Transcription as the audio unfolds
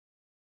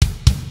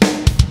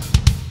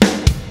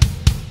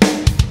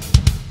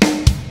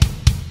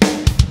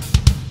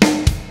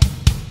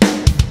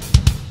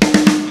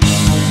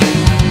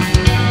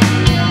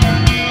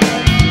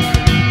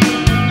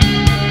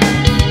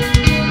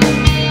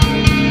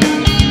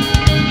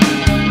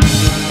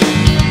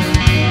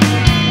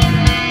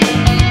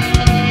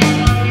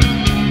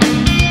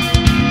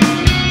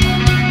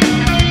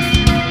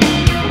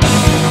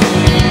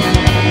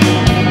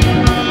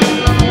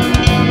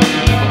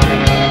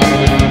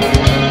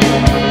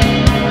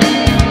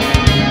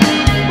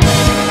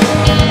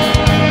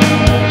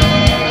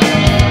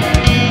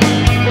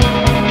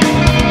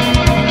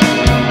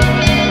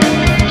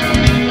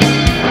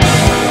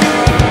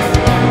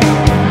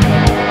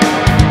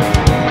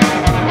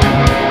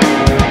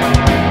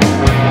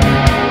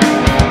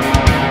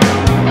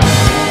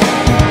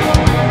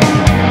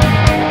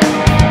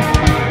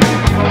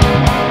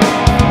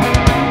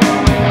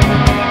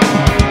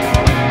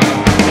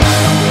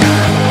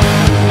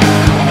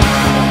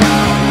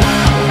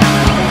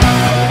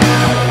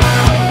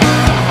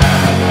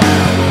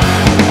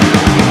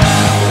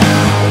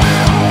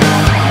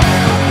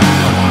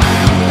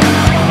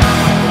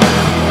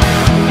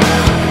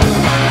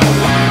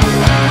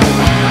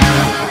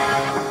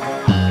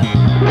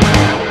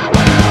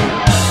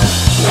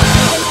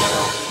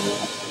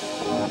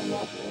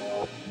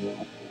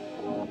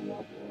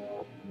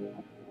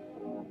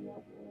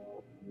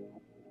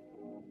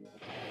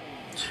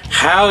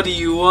Howdy,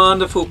 you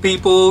wonderful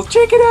people!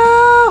 Check it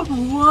out!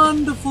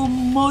 Wonderful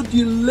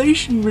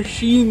modulation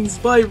machines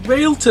by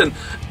Valeton,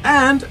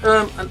 and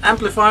an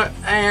amplifier,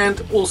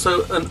 and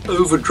also an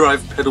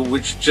overdrive pedal,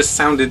 which just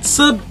sounded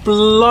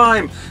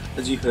sublime,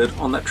 as you heard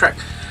on that track.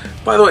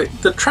 By the way,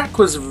 the track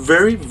was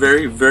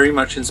very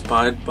much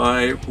inspired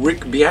by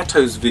Rick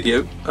Beato's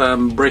video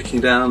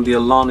breaking down the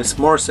Alanis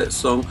Morrisette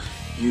song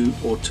You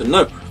Oughta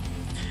Know.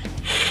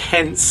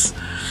 Hence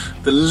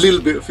the little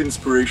bit of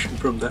inspiration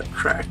from that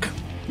track.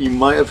 You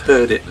might have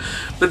heard it,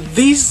 but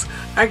these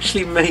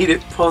actually made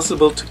it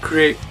possible to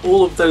create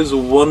all of those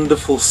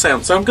wonderful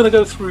sounds. So I'm going to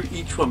go through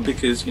each one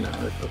because, you know,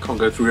 I can't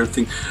go through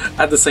everything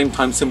at the same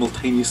time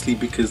simultaneously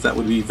because that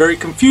would be very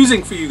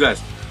confusing for you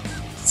guys.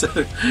 So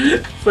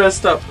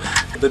first up,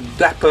 the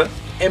Dapper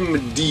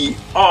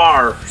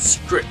MDR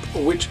strip,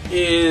 which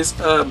is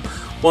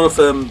one of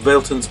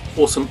Valeton's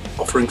awesome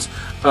offerings.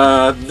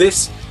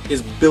 This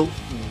is built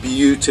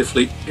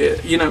beautifully.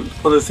 You know,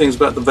 one of the things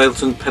about the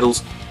Valeton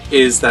pedals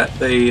is that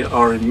they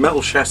are in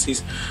metal chassis.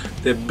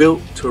 They're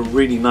built to a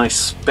really nice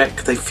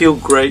spec. They feel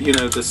great. You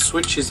know, the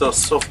switches are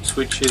soft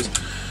switches.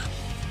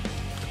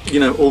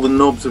 You know, all the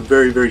knobs are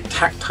very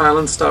tactile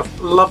and stuff.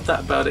 Love that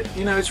about it.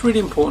 You know, it's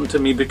really important to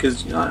me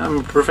because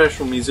I'm a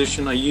professional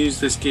musician. I use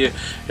this gear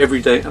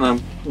every day, and I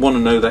want to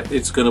know that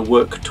it's going to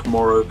work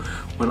tomorrow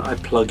when I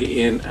plug it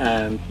in.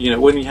 And you know,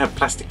 when you have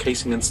plastic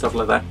casing and stuff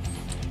like that,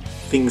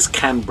 things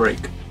can break.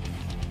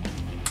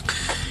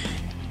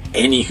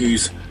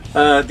 Anywho's,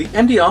 the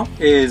MDR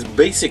is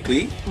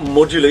basically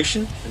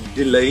modulation,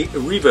 delay,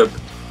 reverb.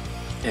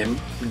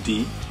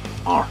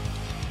 MDR.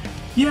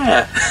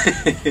 Yeah.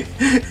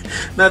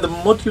 Now the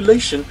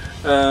modulation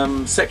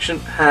section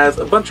has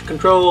a bunch of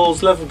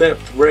controls: level,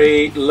 depth,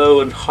 rate,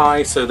 low and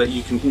high, so that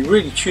you can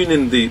really tune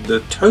in the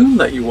tone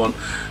that you want,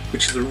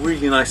 which is a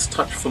really nice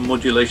touch for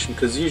modulation,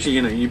 because usually,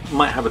 you know, you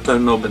might have a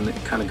tone knob and it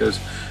kind of goes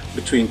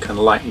between kind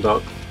of light and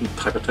dark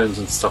type of tones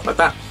and stuff like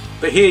that.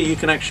 But here you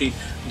can actually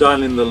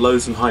dial in the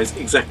lows and highs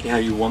exactly how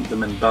you want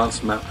them and balance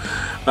them out.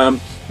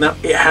 Now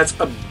it has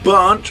a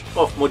bunch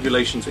of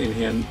modulations in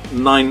here,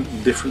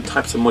 9 different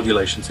types of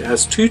modulations. It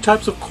has 2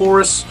 types of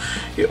chorus.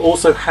 It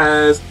also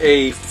has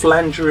a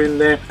flanger in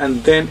there,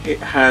 and then it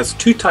has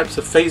 2 types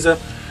of phaser,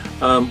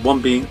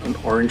 one being an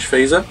orange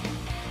phaser,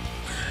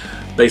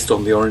 based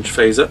on the orange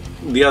phaser,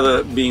 the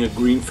other being a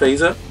green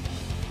phaser,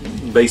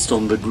 based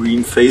on the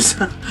green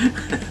phaser,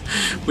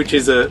 which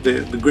is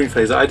the green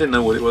phaser. I didn't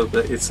know what it was,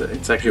 but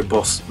it's actually a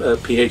Boss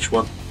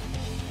PH1,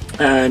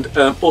 and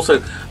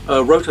also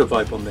a rotor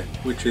vibe on there,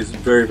 which is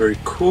very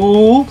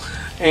cool.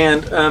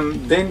 And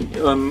then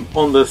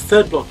on the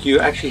third block you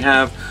actually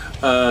have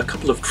a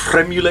couple of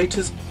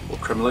tremulators, or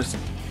tremolos.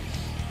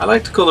 I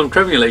like to call them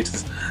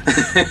tremulators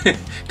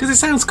because it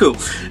sounds cool,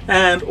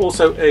 and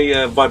also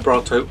a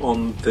vibrato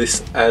on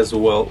this as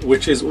well,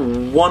 which is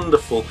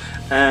wonderful.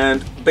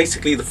 And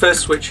basically the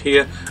first switch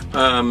here,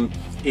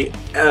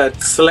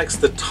 it selects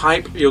the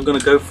type you're going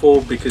to go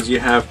for, because you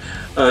have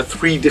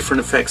 3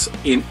 different effects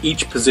in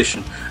each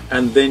position,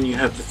 and then you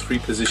have the 3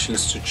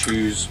 positions to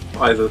choose,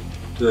 either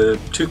the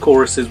 2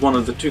 choruses, one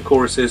of the 2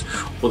 choruses,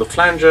 or the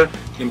flanger.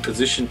 In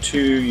position 2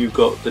 you've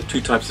got the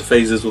 2 types of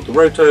phasers or the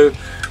roto,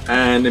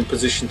 and in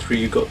position 3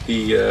 you've got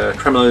the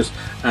tremolos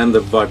and the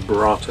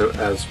vibrato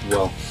as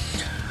well.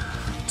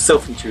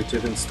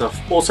 Self-intuitive and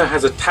stuff. Also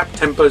has a tap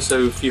tempo,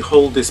 so if you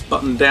hold this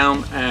button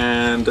down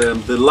and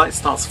the light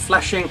starts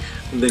flashing,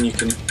 and then you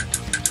can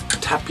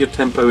tap your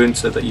tempo in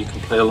so that you can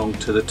play along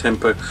to the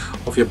tempo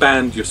of your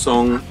band, your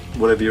song,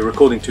 whatever you're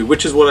recording to,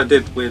 which is what I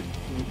did with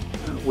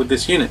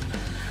this unit.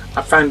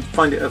 I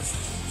find it a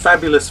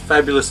fabulous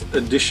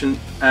addition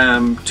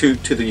to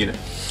the unit.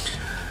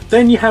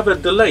 Then you have a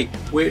delay,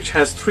 which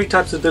has 3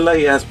 types of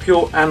delay. It has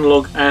pure,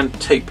 analog and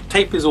tape.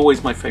 Tape is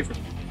always my favorite,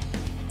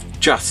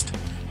 just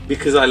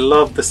because I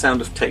love the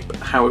sound of tape,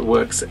 how it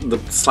works, the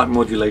slight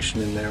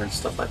modulation in there and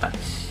stuff like that.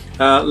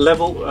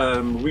 Level,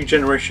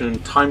 regeneration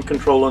and time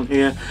control on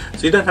here,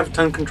 so you don't have a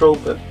tone control,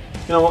 but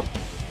you know what,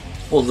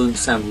 all of them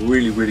sound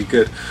really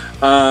good.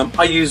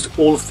 I used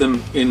all of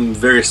them in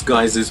various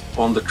guises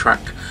on the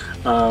track,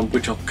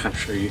 which I'll kind of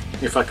show you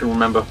if I can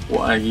remember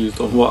what I used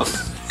on what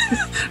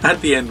at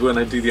the end when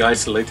I do the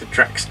isolated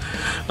tracks.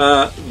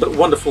 But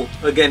wonderful.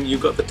 Again,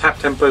 you've got the tap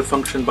tempo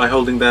function by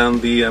holding down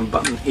the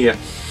button here.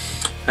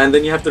 And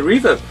then you have the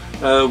reverb,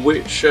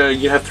 which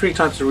you have 3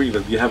 types of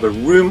reverb. You have a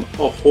room,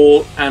 a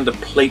hall and a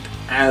plate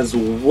as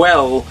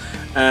well,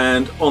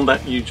 and on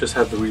that you just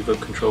have the reverb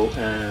control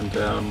and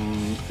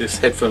this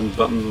headphone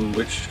button,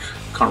 which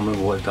I can't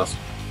remember what it does,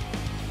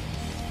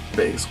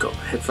 but it's got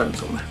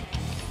headphones on there.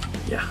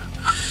 Yeah,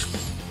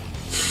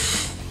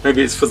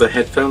 maybe it's for the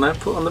headphone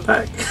output on the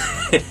back.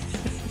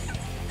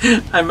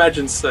 I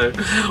imagine so.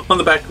 On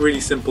the back,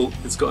 really simple.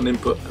 It's got an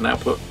input and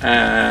output,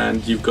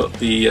 and you've got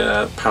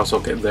the power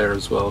socket there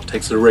as well. It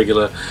takes a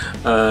regular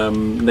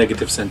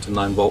negative center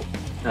 9-volt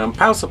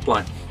power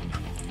supply.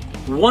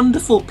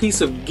 Wonderful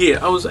piece of gear.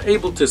 I was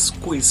able to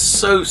squeeze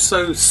so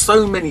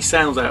many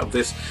sounds out of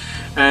this,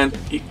 and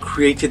it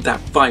created that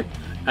vibe.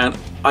 And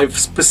I've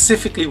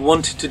specifically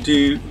wanted to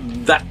do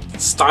that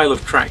style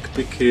of track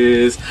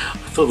because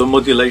I thought the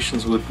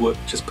modulations would work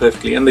just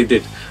perfectly, and they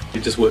did. They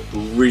just worked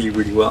really,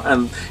 really well.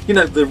 And you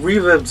know, the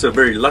reverbs are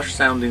very lush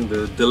sounding,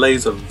 the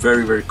delays are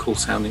very, very cool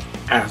sounding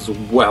as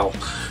well.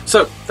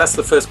 So that's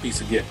the first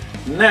piece of gear.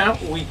 Now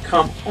we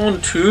come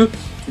on to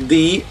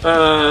the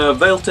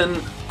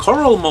Valeton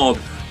Coral mod,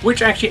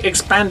 which actually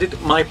expanded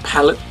my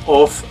palette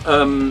of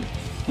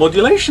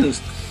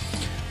modulations.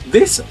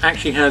 This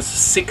actually has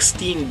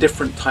 16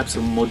 different types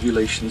of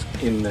modulations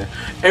in there.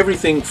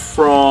 Everything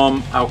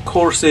from our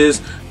choruses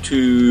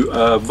to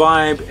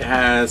vibe. It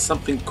has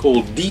something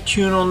called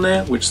detune on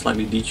there, which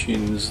slightly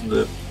detunes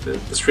the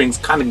strings,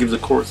 kind of gives a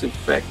chorus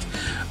effect.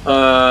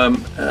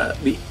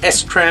 The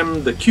S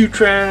trem, the Q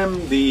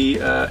trem, the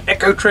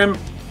echo trem.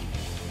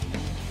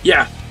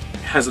 Yeah, it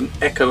has an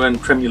echo and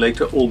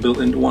tremulator all built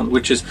into one,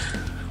 which is,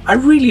 I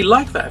really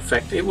like that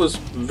effect. It was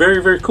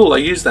very, very cool. I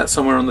used that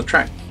somewhere on the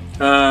track.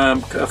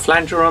 A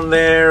flanger on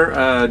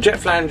there, jet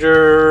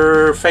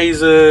flanger,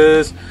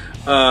 phasers,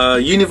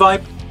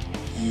 univibe.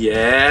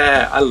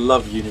 Yeah, I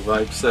love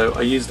univibe, so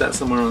I used that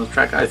somewhere on the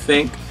track, I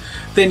think.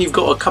 Then you've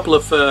got a couple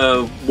of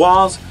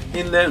wahs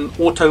in there, an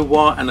auto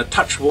wah and a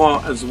touch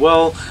wah as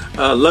well.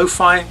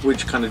 Lo-fi,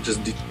 which kind of just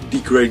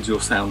degrades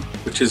your sound,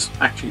 which is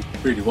actually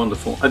really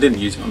wonderful. I didn't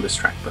use it on this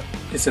track, but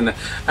it's in there.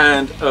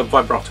 And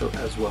vibrato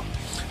as well.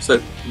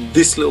 So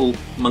this little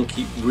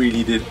monkey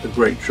really did a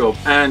great job.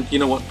 And you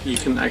know what, you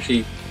can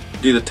actually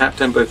do the tap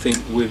tempo thing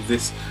with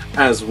this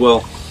as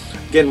well.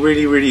 Again,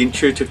 really, really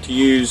intuitive to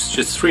use,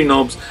 just 3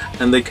 knobs,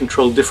 and they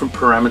control different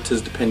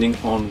parameters depending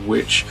on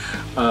which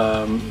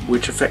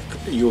effect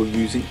you're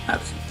using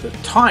at the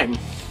time.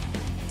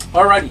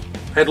 Alrighty,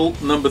 pedal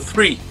number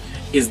 3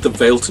 is the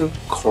Valeton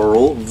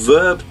Coral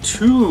Verb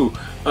 2.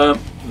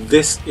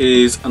 This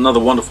is another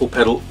wonderful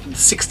pedal.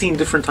 16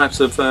 different types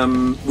of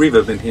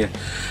reverb in here.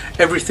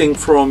 Everything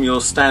from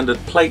your standard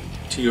plate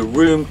to your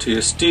room to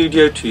your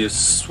studio to your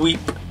sweep.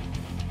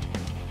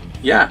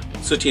 Yeah,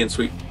 sooty and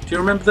sweep. Do you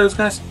remember those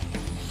guys?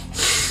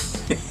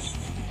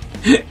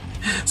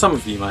 Some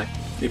of you might,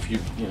 if you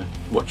know,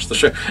 watch the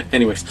show.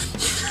 Anyways,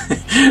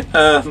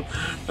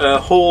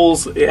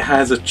 halls. It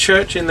has a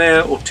church in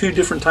there, or 2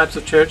 different types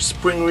of church.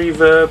 Spring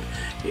reverb.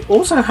 It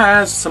also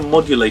has some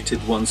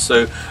modulated ones,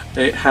 so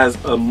it has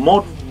a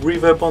mod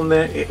reverb on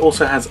there. It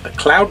also has a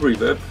cloud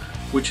reverb,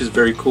 which is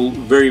very cool,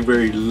 very,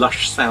 very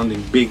lush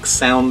sounding, big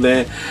sound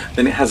there.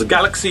 Then it has a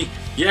galaxy,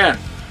 yeah,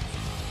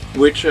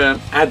 which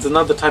adds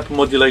another type of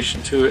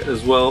modulation to it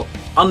as well.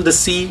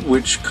 Undersea,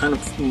 which kind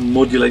of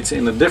modulates it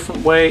in a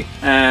different way,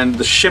 and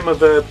the shimmer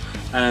verb,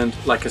 and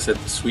like I said,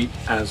 the sweep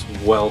as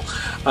well.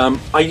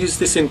 I use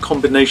this in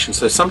combination,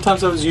 so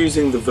sometimes I was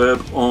using the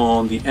verb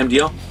on the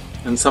MDR,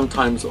 and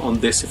sometimes on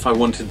this if I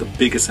wanted the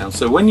bigger sound.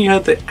 So when you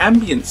heard the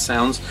ambient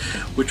sounds,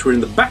 which were in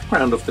the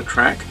background of the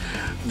track,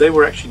 they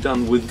were actually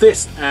done with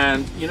this.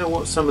 And you know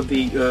what, some of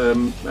the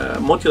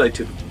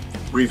modulated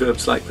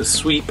reverbs like the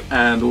sweep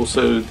and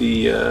also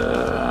the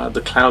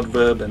cloud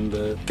verb and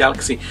the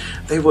galaxy,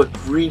 they worked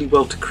really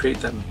well to create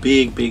that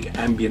big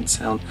ambient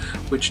sound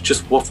which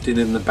just wafted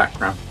in the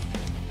background.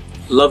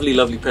 Lovely,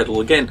 lovely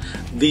pedal. Again,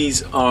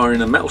 these are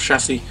in a metal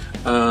chassis.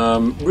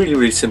 Really,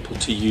 really simple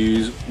to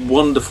use,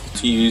 wonderful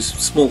to use,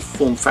 small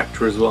form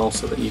factor as well,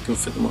 so that you can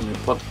fit them on your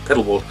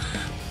pedal board.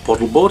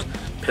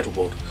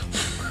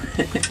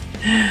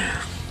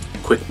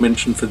 Quick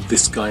mention for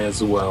this guy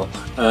as well.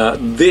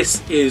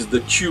 This is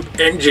the Tube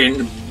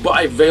Engine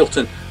by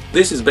Valeton.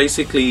 This is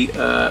basically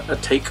a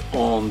take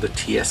on the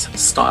TS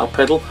style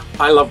pedal.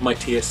 I love my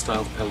TS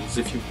style pedals.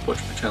 If you watch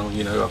my channel,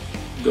 you know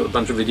I've got a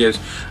bunch of videos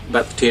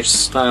about the TS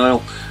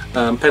style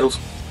pedals.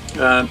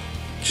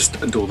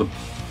 Just adore them.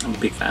 I'm a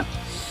big fan.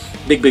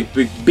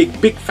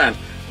 Big fan.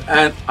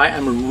 And I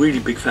am a really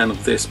big fan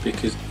of this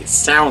because it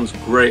sounds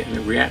great and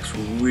it reacts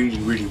really,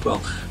 really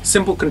well.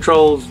 Simple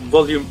controls,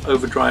 volume,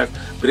 overdrive,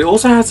 but it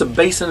also has a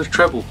bass and a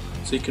treble,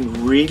 so you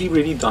can really,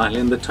 really dial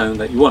in the tone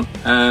that you want.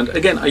 And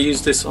again, I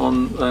used this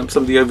on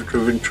some of the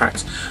overdriven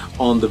tracks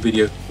on the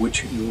video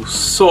which you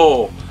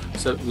saw.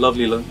 So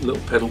lovely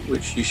little pedal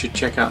which you should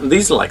check out. And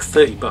these are like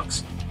 30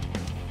 bucks.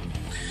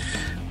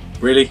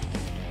 Really?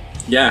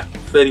 Yeah,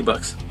 30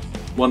 bucks.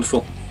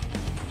 Wonderful.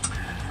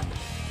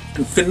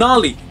 And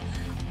finale.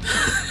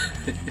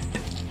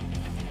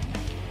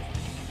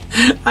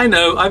 I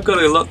know I've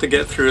got a lot to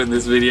get through in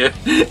this video,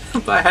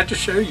 but I had to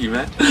show you,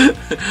 man.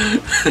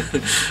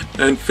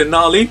 And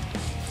finale,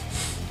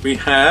 we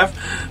have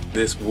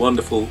this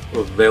wonderful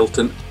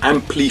Valeton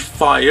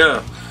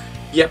amplifier.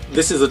 Yep,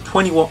 this is a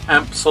 20-watt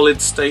amp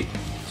solid state.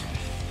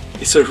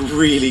 It's a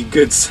really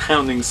good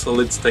sounding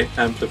solid state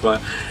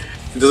amplifier.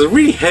 It does a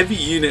really heavy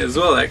unit as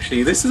well,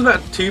 actually. This is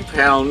about 2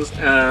 pounds,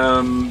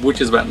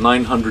 which is about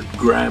 900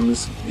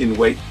 grams in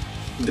weight,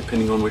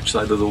 depending on which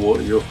side of the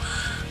water you're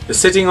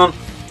sitting on.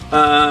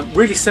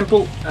 Really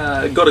simple.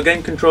 Got a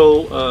gain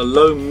control,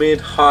 low,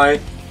 mid, high,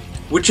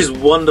 which is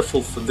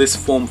wonderful for this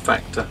form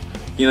factor.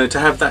 You know, to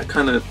have that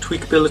kind of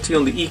tweakability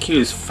on the EQ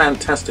is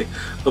fantastic.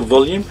 A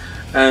volume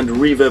and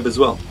reverb as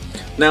well.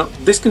 Now,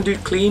 this can do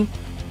clean,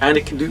 and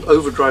it can do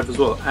overdrive as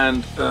well.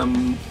 And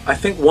I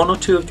think one or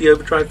two of the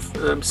overdrive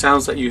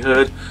sounds that you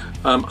heard,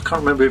 I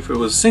can't remember if it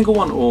was a single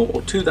one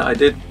or two that I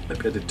did.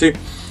 Maybe I did two.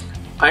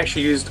 I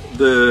actually used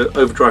the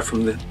overdrive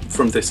from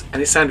this,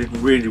 and it sounded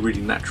really,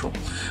 really natural.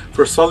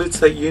 For a solid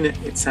state unit,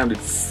 it sounded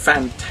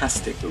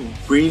fantastic,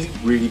 really,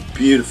 really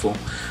beautiful.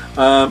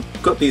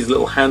 Got these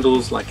little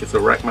handles like it's a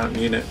rack mount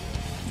unit.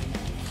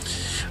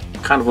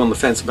 I'm kind of on the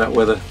fence about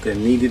whether they're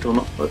needed or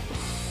not,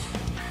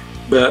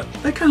 but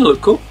they kind of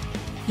look cool.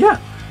 Yeah,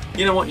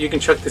 you know what, you can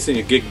chuck this in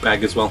your gig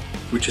bag as well,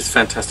 which is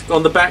fantastic.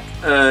 On the back,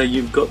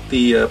 you've got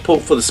the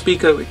port for the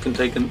speaker. It can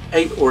take an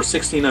 8 or a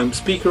 16 ohm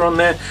speaker on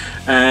there,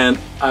 and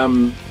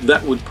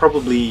that would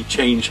probably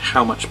change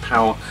how much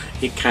power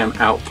it can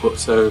output.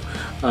 So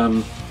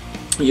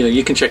you know,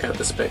 you can check out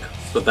the spec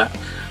for that.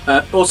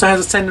 Also has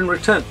a send and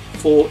return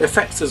for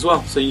effects as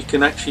well, so you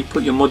can actually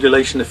put your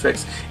modulation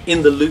effects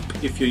in the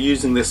loop if you're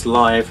using this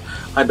live.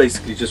 I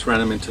basically just ran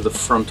them into the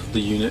front of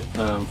the unit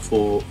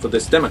for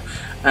this demo.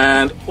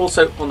 And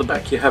also on the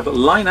back you have a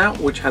line out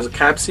which has a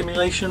cab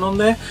simulation on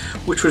there,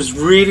 which was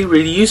really,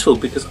 really useful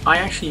because I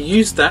actually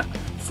used that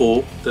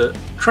for the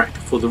track,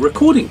 for the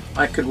recording.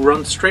 I could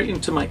run straight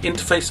into my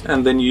interface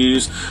and then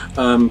use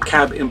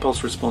cab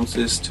impulse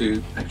responses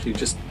to actually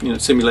just, you know,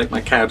 simulate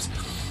my cabs.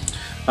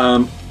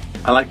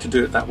 I like to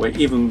do it that way,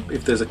 even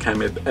if there's a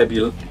cab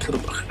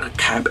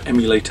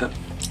emulator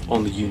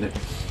on the unit.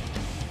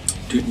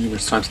 Do it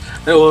numerous times.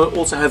 It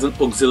also has an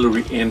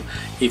auxiliary in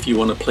if you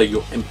want to play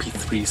your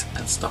MP3s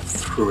and stuff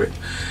through it.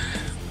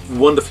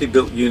 Wonderfully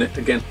built unit,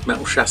 again,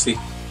 metal chassis,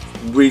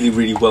 really,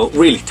 really well,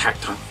 really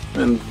tactile,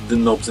 and the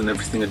knobs and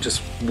everything are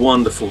just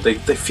wonderful. They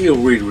feel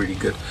really, really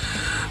good.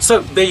 So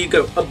there you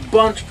go, a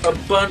bunch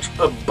of,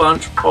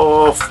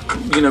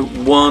 you know,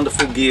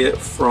 wonderful gear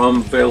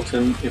from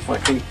Valeton. If I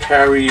can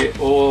carry it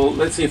all,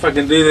 let's see if I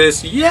can do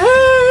this. Yay!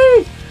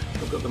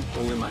 I've got them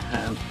all in my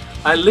hand.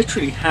 I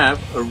literally have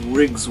a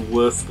rig's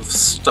worth of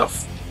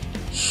stuff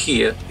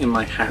here in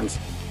my hands.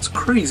 It's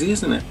crazy,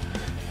 isn't it?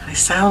 And it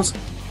sounds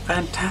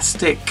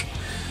fantastic.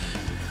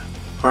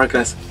 Alright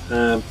guys,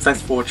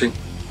 thanks for watching.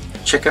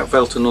 Check out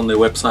Valeton on their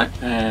website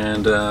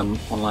and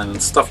online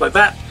and stuff like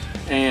that.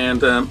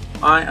 And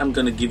I am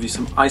going to give you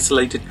some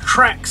isolated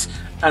tracks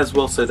as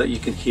well, so that you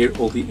can hear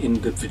all the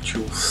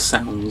individual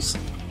sounds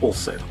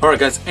also. Alright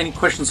guys, any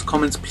questions or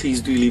comments, please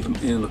do leave them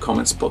in the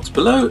comments box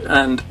below,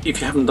 and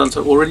if you haven't done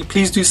so already,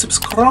 please do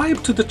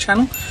subscribe to the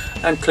channel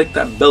and click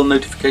that bell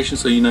notification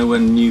so you know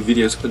when new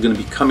videos are going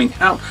to be coming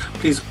out.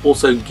 Please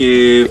also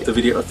give the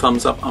video a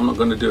thumbs up. I'm not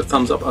going to do a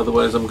thumbs up,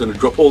 otherwise I'm going to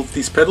drop all of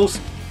these pedals,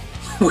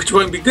 which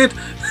won't be good.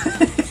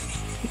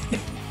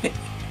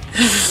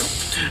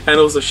 And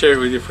also share it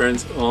with your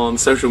friends on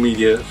social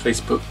media,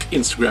 Facebook,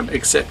 Instagram,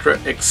 etc,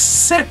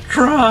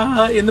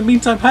 etc. In the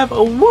meantime, have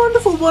a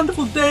wonderful,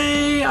 wonderful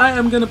day. I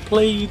am going to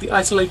play you the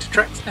isolated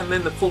tracks and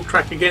then the full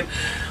track again.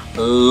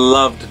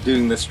 Loved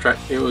doing this track.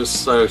 It was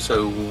so,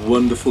 so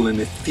wonderful and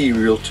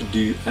ethereal to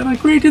do, and I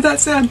created that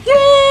sound.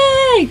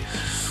 Yay!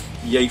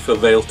 Yay for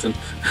Valeton.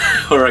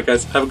 Alright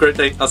guys, have a great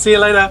day. I'll see you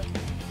later.